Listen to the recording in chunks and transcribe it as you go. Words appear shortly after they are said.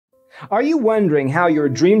Are you wondering how your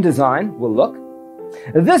dream design will look?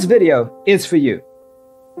 This video is for you.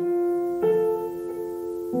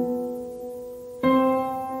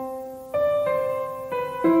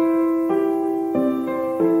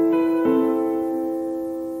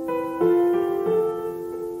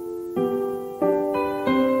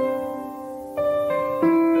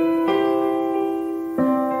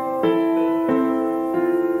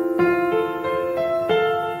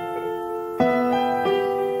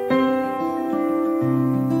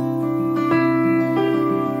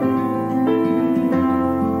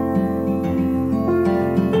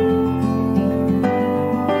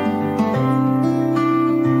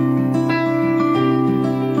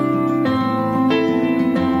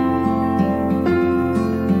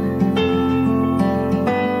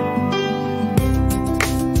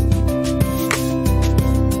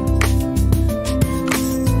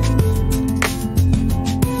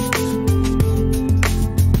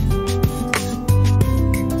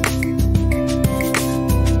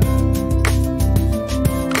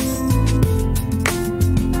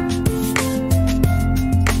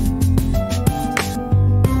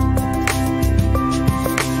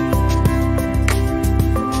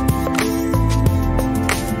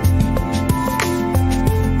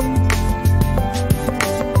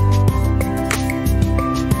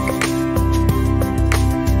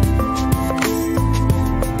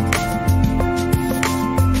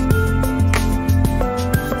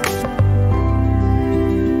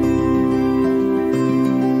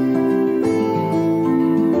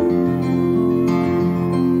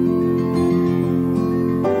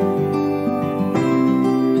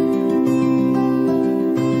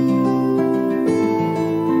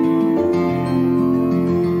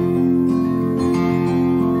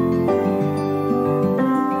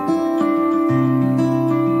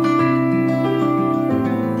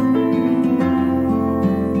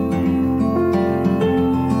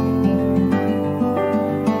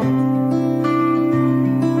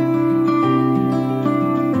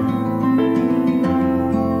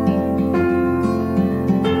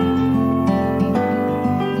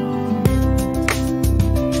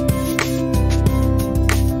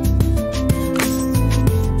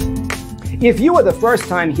 If you are the first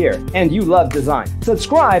time here and you love design,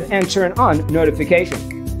 subscribe and turn on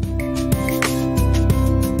notifications.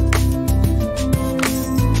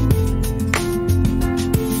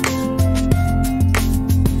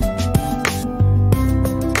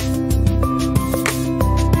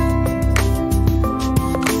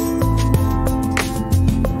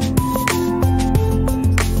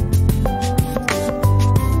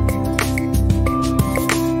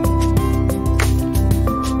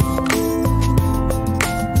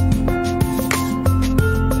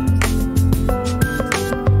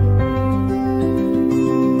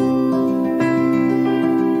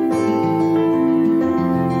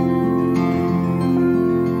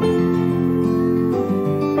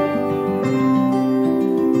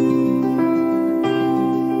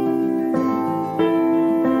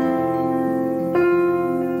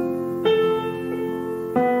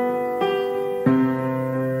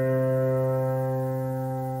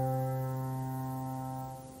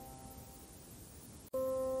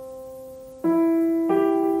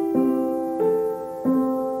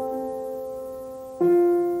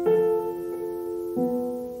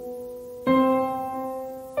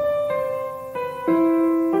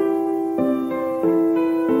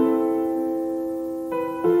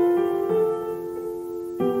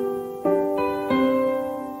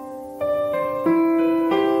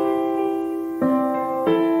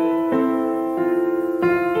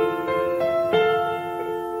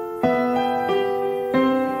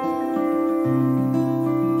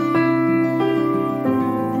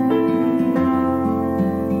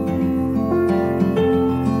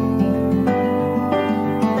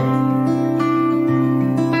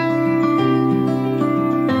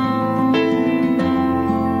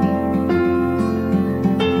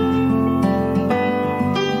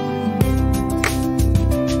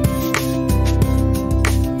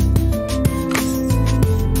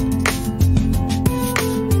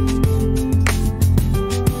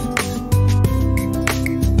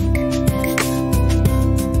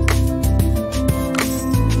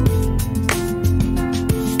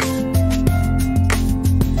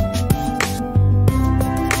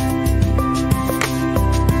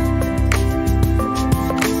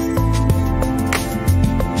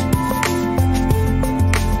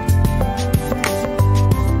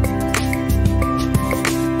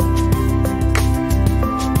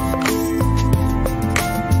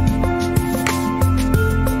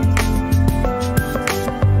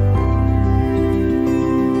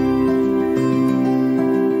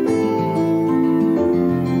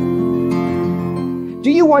 Do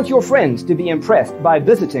you want your friends to be impressed by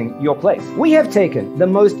visiting your place? We have taken the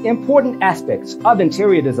most important aspects of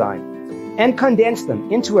interior design and condensed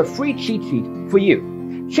them into a free cheat sheet for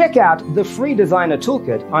you. Check out the free designer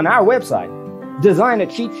toolkit on our website,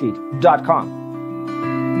 designercheatsheet.com.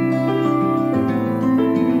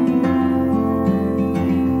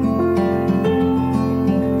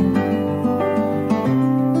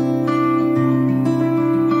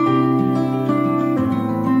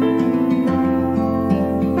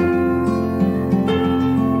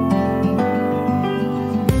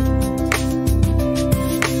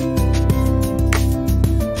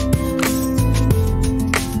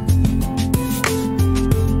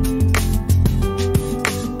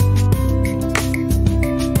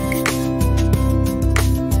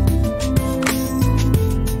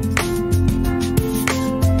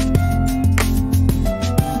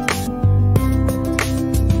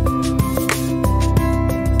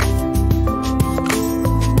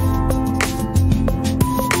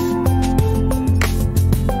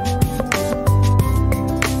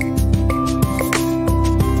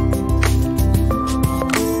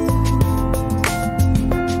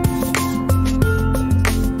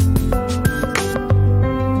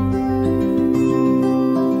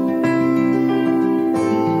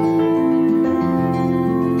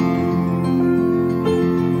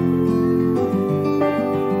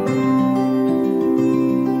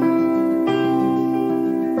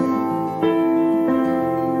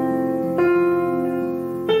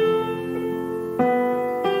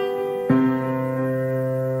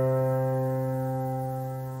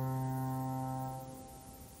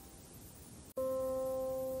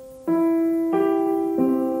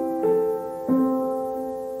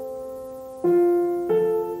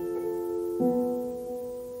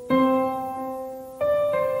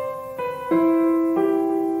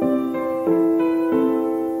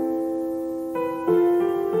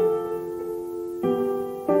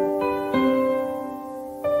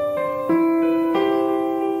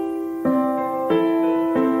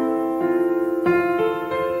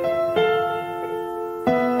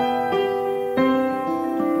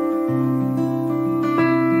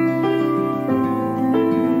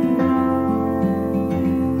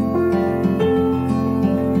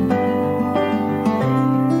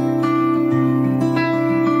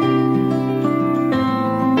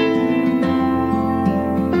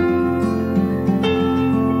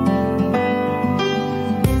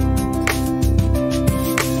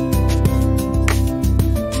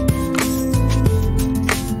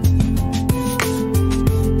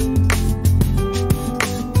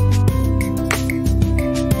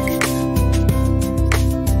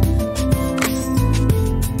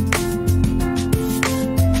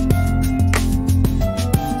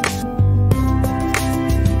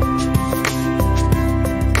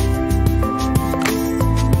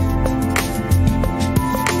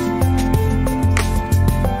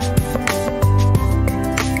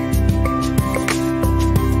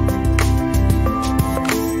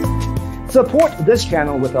 Support this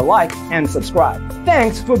channel with a like and subscribe.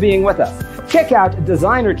 Thanks for being with us. Check out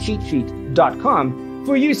designercheatsheet.com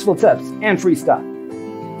for useful tips and free stuff.